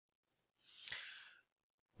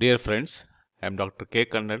Dear friends, I am Dr. K.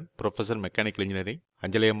 Kannan, Professor Mechanical Engineering,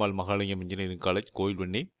 Anjalayammal Mahalingam Engineering College,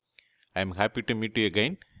 Koilvanni. I am happy to meet you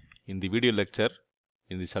again in the video lecture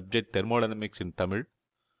in the subject Thermodynamics in Tamil.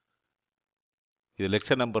 This is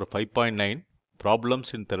lecture number 5.9, Problems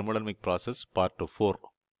in Thermodynamic Process, Part 4.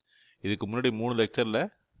 இதுக்கு முன்னாடி 3 lectureல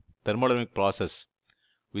thermodynamic process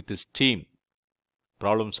with steam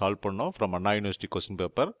problem solve பண்ணோம் from Anna University question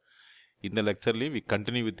paper. In the lecture, we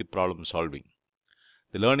continue with the problem solving.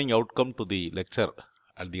 The learning outcome to the lecture,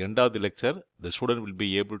 at the end of the lecture, the student will be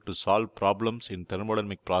able to solve problems in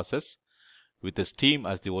thermodynamic process with the steam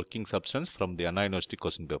as the working substance from the Anna University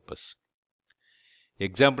question papers.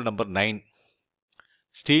 Example number 9.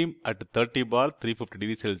 Steam at 30 bar 350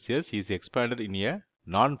 degrees Celsius is expanded in a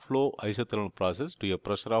non-flow isothermal process to a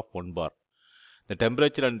pressure of 1 bar. The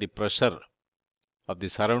temperature and the pressure of the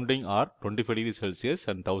surrounding are 25 degrees Celsius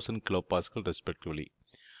and 1000 kilopascal respectively.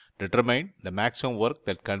 Determine the maximum work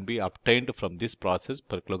that can be obtained from this process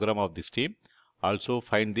per kilogram of the steam. Also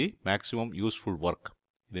find the maximum useful work.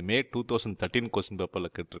 The May 2013 question paper la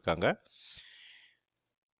kettirukanga.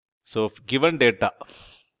 So given data.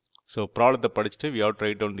 So problem படிச்சிட்டு we have to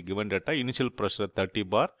write down the given data. Initial pressure 30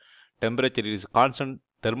 bar. Temperature is constant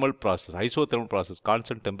thermal process, isothermal process,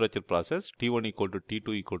 constant temperature process. T1 equal to T2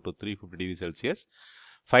 equal to 350 degrees Celsius.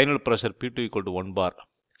 Final pressure P2 equal to 1 bar.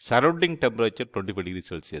 Surrounding temperature 25 degrees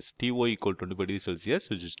Celsius. TO equal to 25 degrees Celsius,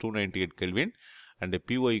 which is 298 Kelvin, and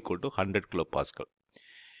PO equal to 100 kilopascal.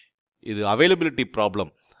 This is availability problem.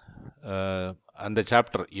 And the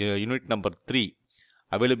chapter, unit number 3,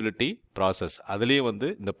 availability process. அதிலேயே வந்து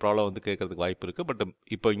இந்த problem வந்து கேட்கறதுக்கு வாய்ப்பு இருக்குது. But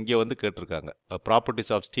இப்போ இங்கே வந்து கேட்டிருக்காங்க.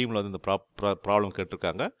 ப்ராப்பர்ட்டிஸ் ஆஃப் ஸ்டீமில் வந்து இந்த ப்ராப்ளம்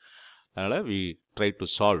கேட்டிருக்காங்க. அதனால் we try to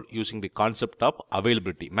solve using the concept of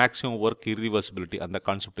availability. Maximum work irreversibility அந்த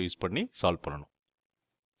கான்செப்டை யூஸ் பண்ணி சால்வ் பண்ணணும்.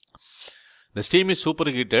 The steam is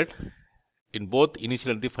superheated in both initial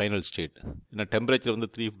and the final state. In a temperature வந்து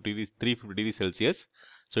 350 degrees Celsius.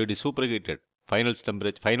 So it is superheated. Final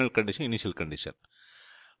temperature, final condition, initial condition.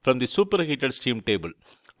 From the superheated steam table,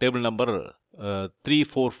 table number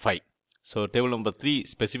 345. So table number 3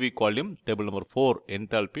 specific volume, table number 4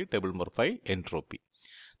 enthalpy, table number 5 entropy.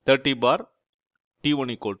 30 bar T1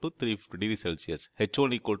 equal to 350 degrees Celsius, H1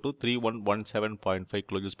 equal to 3117.5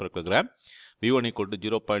 kilojoules per kilogram, V1 equal to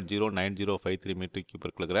 0.09053 meter cube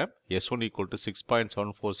per kilogram, S1 equal to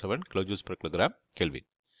 6.747 kilojoules per kilogram Kelvin.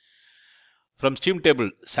 From steam table,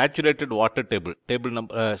 saturated water table, table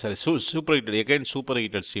number, superheated, again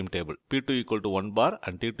superheated steam table, P2 equal to 1 bar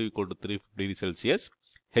and T2 equal to 350 degrees Celsius,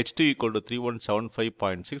 H2 equal to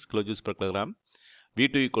 3175.6 kilojoules per kilogram,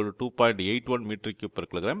 V2 equal to 2.81 meter cube per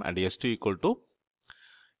kilogram, and S2 equal to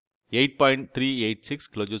 8.386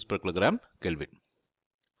 kilojoules per kilogram Kelvin.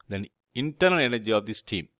 Then internal energy of the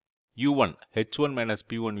steam, U1, H1 minus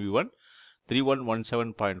P1 V1,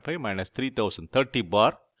 3117.5 minus 3030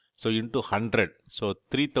 bar, so into 100, so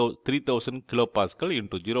 3000 kilopascal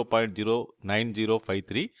into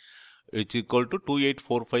 0.09053, which is equal to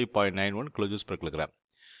 2845.91 kilojoules per kilogram.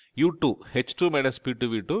 U2, H2 minus P2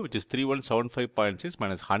 V2, which is 3175.6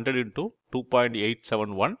 minus 100 into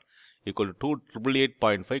 2.871 equal to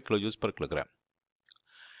 2888.5 kilojoules per kilogram.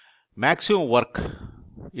 Maximum work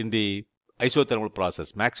in the isothermal process,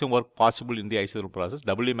 maximum work possible in the isothermal process,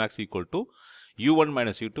 W max equal to U1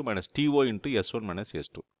 minus U2 minus TO into S1 minus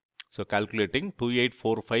S2. So calculating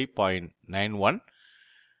 2845.91,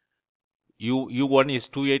 U1 is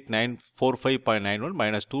 28945.91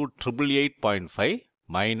 minus 2888.5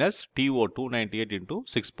 minus TO 298 into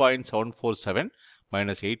 6.747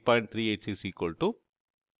 minus 8.386 equal to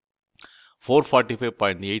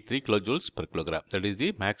 445.83 kilojoules per kilogram. That is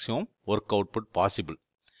the maximum work output possible.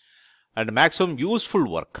 And maximum useful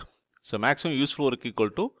work. So maximum useful work equal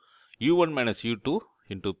to U1 minus U2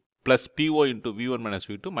 into plus PO into V1 minus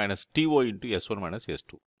V2 minus TO into S1 minus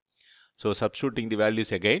S2. So substituting the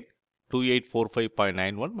values again,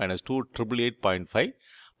 2845.91 minus 2888.5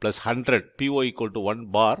 plus 100, PO equal to 1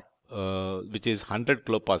 bar, which is 100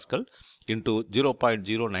 kilopascal into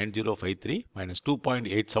 0.09053 minus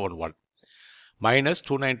 2.871 minus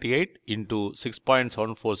 298 into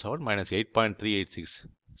 6.747 minus 8.386.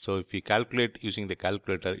 So if we calculate using the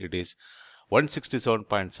calculator, it is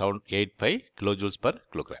 167.785 kilojoules per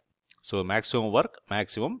kilogram. So maximum work,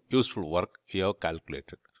 maximum useful work we have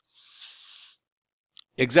calculated.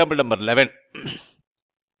 Example number 11.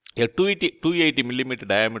 A 280 mm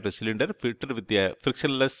diameter cylinder fitted with a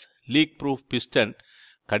frictionless leak-proof piston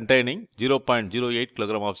containing 0.08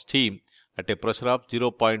 kg of steam at a pressure of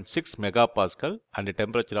 0.6 megapascal and a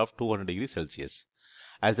temperature of 200 degrees Celsius.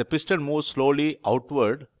 As the piston moves slowly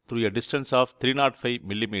outward through a distance of 305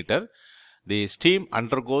 mm, The steam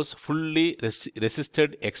undergoes fully resisted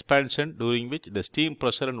expansion, during which the steam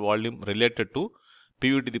pressure and volume related to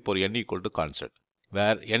PV to the power n equal to constant,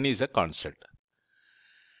 where n is a constant.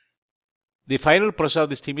 The final pressure of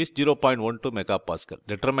the steam is 0.12 megapascal.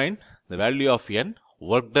 Determine the value of n,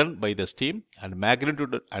 work done by the steam, and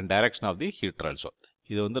magnitude and direction of the heat transfer.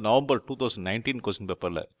 இது வந்து November 2019 question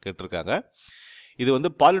பேப்பரில் கேட்டிருக்காங்க. இது வந்து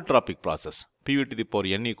polytropic process. PV to the power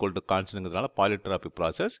n equal to கான்ஸ்டன்ட்ங்கிறதுனால polytropic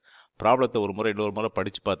process. ப்ராப்ளத்தை ஒரு முறை இன்னொரு முறை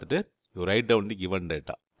படித்து பார்த்துட்டு you write down the given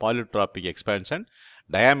data. Polytropic expansion,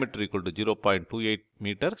 diameter equal to 0.28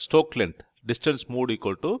 meter, stroke length, distance moved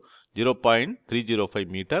equal to 0.305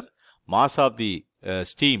 meter, mass of the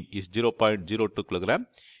steam is 0.02 kilogram,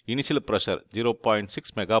 initial pressure 0.6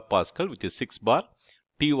 megapascal, which is 6 bar,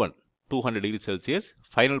 T1 200 degrees Celsius,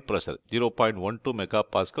 final pressure 0.12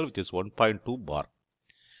 megapascal, which is 1.2 bar.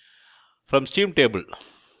 From steam table,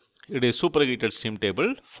 it is superheated steam table.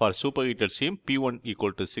 For superheated steam, P1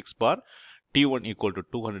 equal to 6 bar, T1 equal to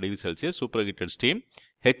 200 degrees Celsius, superheated steam,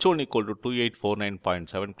 H1 equal to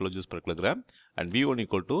 2849.7 kilojoules per kilogram, and V1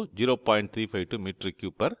 equal to 0.352 meter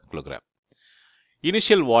cube per kilogram.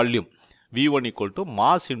 Initial volume, V1 equal to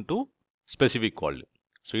mass into specific volume.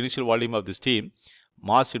 So, initial volume of the steam,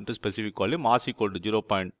 mass into specific volume, mass equal to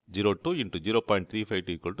 0.02 into 0.352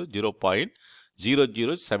 equal to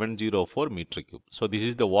 0.00704 meter cube. So, this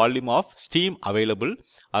is the volume of steam available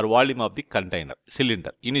or volume of the container,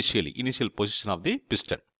 cylinder, initial position of the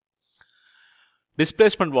piston.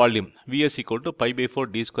 Displacement volume, Vs equal to pi by 4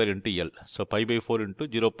 d square into L. So, pi by 4 into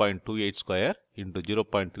 0.28 square into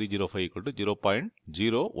 0.305 equal to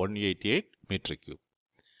 0.0188 meter cube.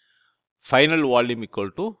 Final volume equal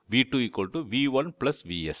to V2 equal to V1 plus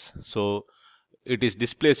Vs. So, it is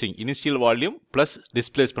displacing initial volume plus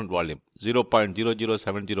displacement volume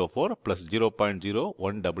 0.00704 plus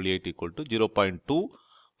 0.0188 equal to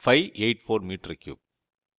 0.2584 meter cube.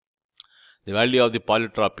 The value of the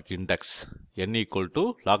polytropic index n equal to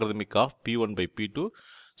logarithmic of P1 by P2.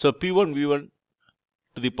 So, P1 V1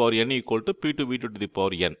 to the power n equal to P2 V2 to the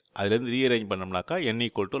power n. அதிலிருந்து rearrange பண்ணோம்னாக்கா n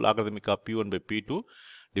equal to logarithmic of P1 by P2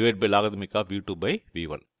 divided by logarithmic of V2 by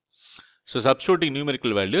V1. So, substituting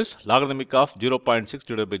numerical values, logarithmic of 0.6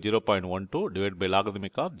 divided by 0.12 divided by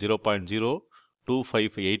logarithmic of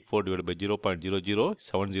 0.02584 divided by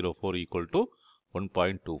 0.00704 equal to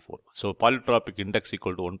 1.24. So, polytropic index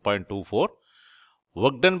equal to 1.24.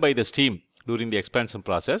 Work done by the steam during the expansion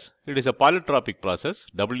process. It is a polytropic process.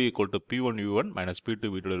 W equal to P1 V1 minus P2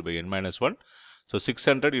 V2 divided by n minus 1. So,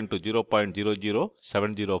 600 into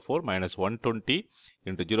 0.00704 minus 120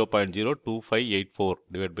 into 0.02584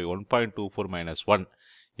 divided by 1.24 minus 1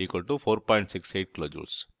 equal to 4.68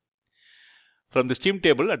 kilojoules. From the steam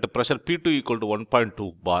table, at the pressure P2 equal to 1.2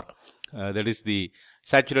 bar, that is the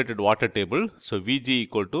saturated water table. So, Vg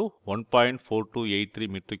equal to 1.4283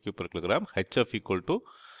 meter cube per kilogram, Hf equal to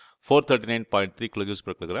 439.3 kilojoules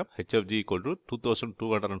per kilogram, Hfg equal to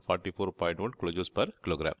 2244.1 kilojoules per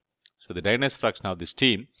kilogram. So, the dryness fraction of the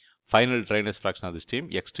steam, final dryness fraction of the steam,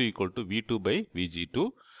 x2 equal to V2 by Vg2.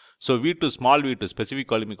 So, V2 small v2 specific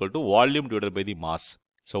volume equal to volume divided by the mass.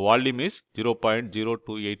 So, volume is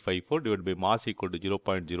 0.02854 divided by mass equal to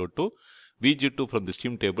 0.02. Vg2 from the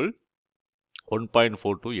steam table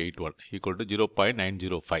 1.4281 equal to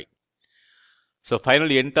 0.905. So,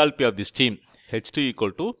 finally, enthalpy of the steam H2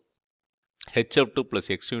 equal to Hf2 plus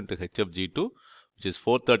x2 into Hfg2, which is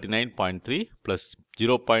 439.3 plus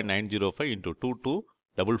 0.905 into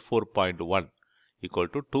 2244.1 equal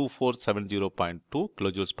to 2470.2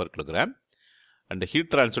 kilojoules per kilogram, and the heat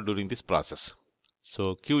transfer during this process. So,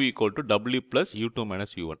 Q equal to W plus U2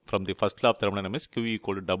 minus U1. From the first law of thermodynamics, Q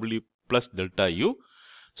equal to W plus delta U.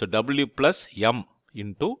 So, W plus M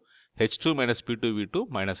into H2 minus P2 V2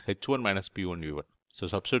 minus H1 minus P1 V1. So,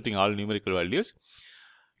 substituting all numerical values,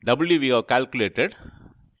 W we have calculated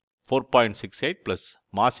 4.68 plus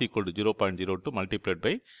mass equal to 0.02 multiplied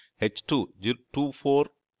by H2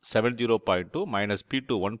 2470.2 minus P2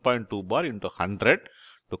 1.2 bar into 100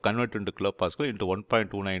 to convert into kilopascal into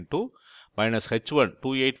 1.292 minus H1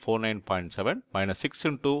 2849.7 minus 6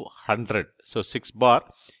 into 100. So, 6 bar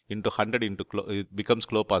into 100 into it becomes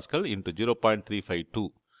kilopascal into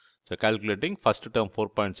 0.352. So, calculating first term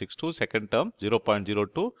 4.62, second term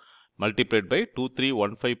 0.02 multiplied by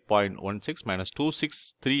 2315.16 minus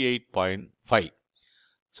 2638.5.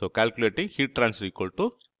 So, calculating heat transfer equal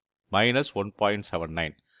to minus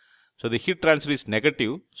 1.79. So, the heat transfer is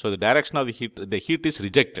negative. So, the direction of the heat is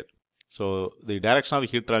rejected. So, the direction of the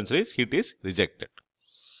heat transfer is rejected.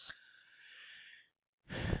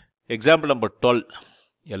 Example number 12.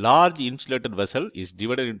 A large insulated vessel is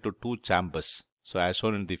divided into two chambers. So, as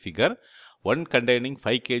shown in the figure, one containing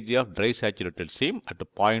 5 kg of dry saturated steam at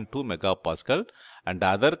 0.2 megapascal and the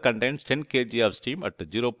other contains 10 kg of steam at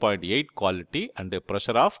 0.8 quality and a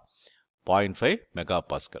pressure of 0.5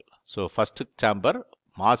 megapascal. So first chamber,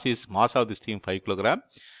 mass of the steam 5 kg.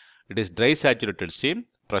 It is dry saturated steam.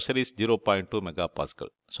 Pressure is 0.2 megapascal.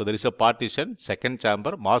 So there is a partition. Second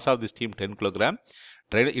chamber, mass of the steam 10 kg.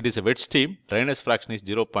 It is a wet steam. Dryness fraction is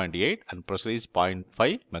 0.8 and pressure is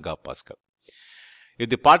 0.5 megapascal. If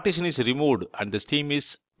the partition is removed and the steam is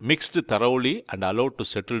mixed thoroughly and allowed to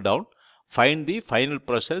settle down, find the final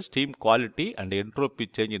pressure, steam quality and entropy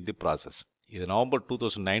change in the process. இது November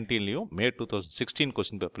 2019 மே 2016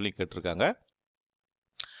 question paper கேட்டிருக்காங்க.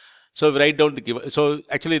 So we write down the given. So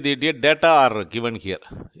actually the data are given here.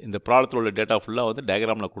 இந்த ப்ராப்ளத்தில் உள்ள data ஃபுல்லாக வந்து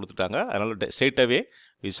டயக்ராமில் கொடுத்துட்டாங்க. அதனால் straight away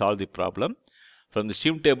we solve the problem. From the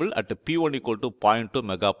steam table at P1 equal to 0.2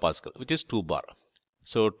 megapascal, which is 2 bar.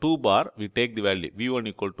 So 2 bar, we take the value V1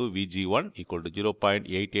 equal to Vg1 equal to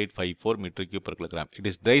 0.8854 meter cube per kilogram. It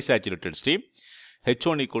is dry saturated steam.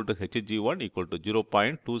 H1 equal to Hg1 equal to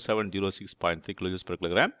 0.2706.3 kilojoules per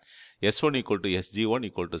kilogram. S1 equal to Sg1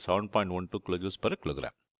 equal to 7.12 kilojoules per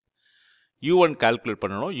kilogram. U1 calculate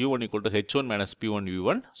பண்ணனும். U1 equal to H1 minus P1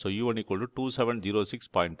 U1. So U1 equal to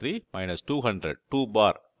 2706.3 minus 200, 2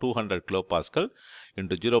 bar 200 kilopascal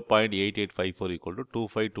into 0.8854 equal to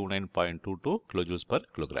 2529.22 kilojoules per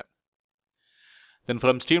kilogram. Then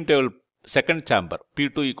from steam table second chamber,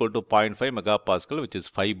 P2 equal to 0.5 megapascal, which is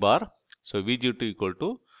 5 bar. So Vg2 equal to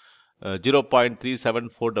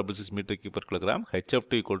 0.37466 meter cube per kilogram.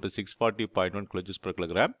 HF2 equal to 640.1 kilojoules per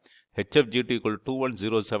kilogram. HFG2 equal to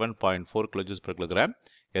 2107.4 kilojoules per kilogram.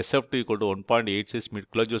 SF2 equal to 1.86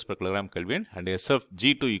 kilojoules per kilogram Kelvin and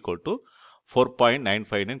SFG2 equal to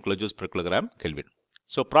 4.959 kilojoules per kilogram Kelvin.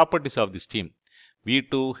 So properties of the steam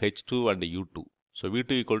V2, H2 and U2. So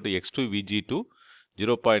V2 equal to X2 Vg2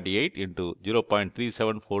 0.8 into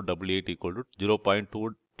 0.37488 equal to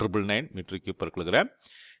 0.2999 meter cube per kilogram.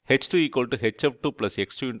 H2 equal to Hf2 plus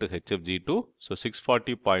X2 into Hfg2. So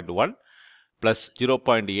 640.1 plus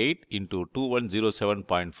 0.8 into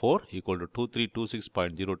 2107.4 equal to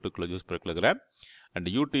 2326.02 kilojoules per kilogram. And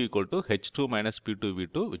U2 equal to H2 minus P2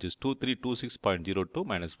 V2, which is 2326.02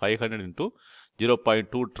 minus 500 into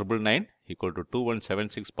 0.2999 equal to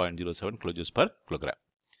 2176.07 kilojoules per kilogram.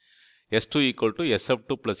 S2 equal to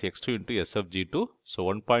SF2 plus X2 into SFG2. So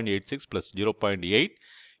 1.86 plus 0.8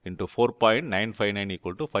 into 4.959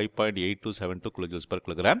 equal to 5.8272 kilojoules per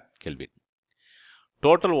kilogram Kelvin.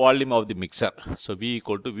 Total volume of the mixer. So V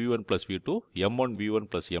equal to V1 plus V2, M1 V1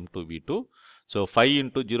 plus M2 V2. So 5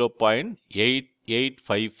 into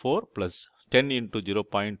 0.8854 plus 10 into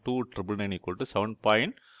 0.2999 equal to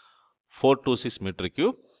 7.426 meter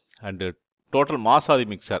cube. And total mass of the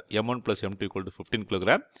mixer M1 plus M2 equal to 15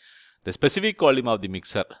 kilogram. The specific volume of the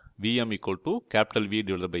mixer Vm equal to capital V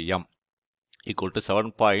divided by M equal to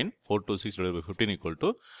 7.426 divided by 15 equal to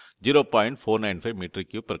 0.495 meter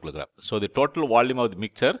cube per kilogram. So the total volume of the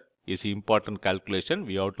mixture is important calculation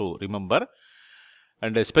we have to remember.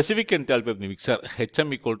 And the specific enthalpy of the mixture Hm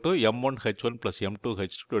equal to M1 H1 plus M2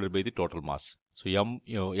 H2 divided by the total mass. So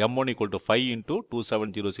M1 equal to 5 into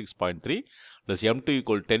 2706.3 plus M2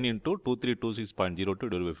 equal to 10 into 2326.02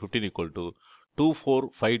 divided by 15 equal to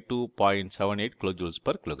 2452.78 kilojoules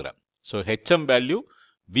per kilogram. So Hm value,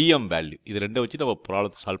 Vm value இது ரெண்டை வச்சு நம்ம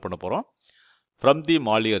ப்ராப்ளத்தை solve பண்ண போகிறோம் from the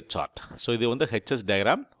Mollier chart. So இது வந்து HS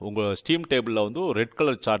diagram. உங்கள் ஸ்டீம் டேபிளில் வந்து ஒரு ரெட்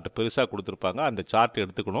கலர் சார்ட் பெருசாக கொடுத்துருப்பாங்க. அந்த சார்ட்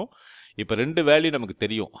எடுத்துக்கணும். இப்போ ரெண்டு வேல்யூ நமக்கு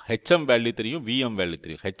தெரியும். ஹெச்எம் வேல்யூ தெரியும், விஎம் வேல்யூ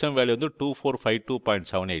தெரியும். ஹெச்எம் வேல்யூ வந்து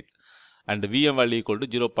 2452.78 and VM value equal to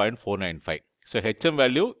 0.495. So HM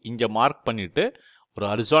value இங்கே மார்க் பண்ணிவிட்டு ஒரு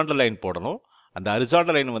ஹரிசாண்டல் லைன் போடணும். அந்த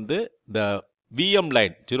ஹரிசாண்டல் லைன் வந்து இந்த விஎம்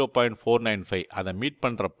லைன் 0.495 அதை மீட்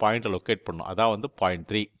பண்ணுற பாயிண்ட்டை லொக்கேட் பண்ணணும். அதான் வந்து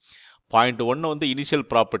 0.3. 0.1 வந்து initial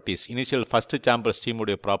properties, initial first sambar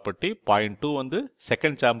ஸ்டீமுடைய property. 0.2 வந்து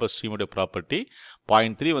செகண்ட் சாம்பர் ஸ்டீமுடைய ப்ராப்பர்ட்டி.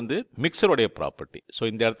 0.3 வந்து மிக்சருடைய ப்ராப்பர்ட்டி. ஸோ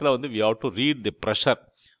இந்த இடத்துல வந்து we have to read the pressure.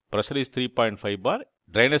 Pressure is 3.5 bar,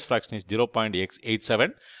 dryness fraction is 0.87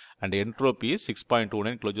 and entropy is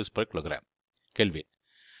 6.29 kilojoules per kilogram Kelvin.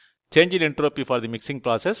 Change in entropy for the mixing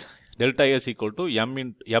process, delta S equal to m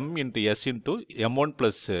into S into m1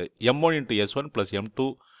 plus m1 into S1 plus m2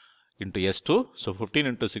 into S2. So 15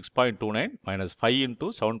 into 6.29 minus 5 into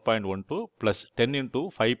 7.12 plus 10 into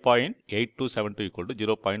 5.8272 equal to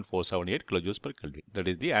 0.478 kilojoules per Kelvin. That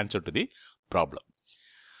is the answer to the problem.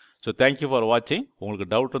 So thank you for watching. உங்களுக்கு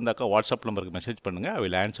doubt இருந்தாக்கா WhatsApp நம்பருக்கு message பண்ணுங்க. I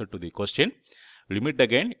will answer to the question. We'll meet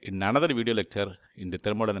again in another video lecture in the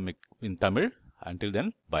thermodynamic in Tamil. Until then,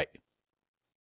 bye.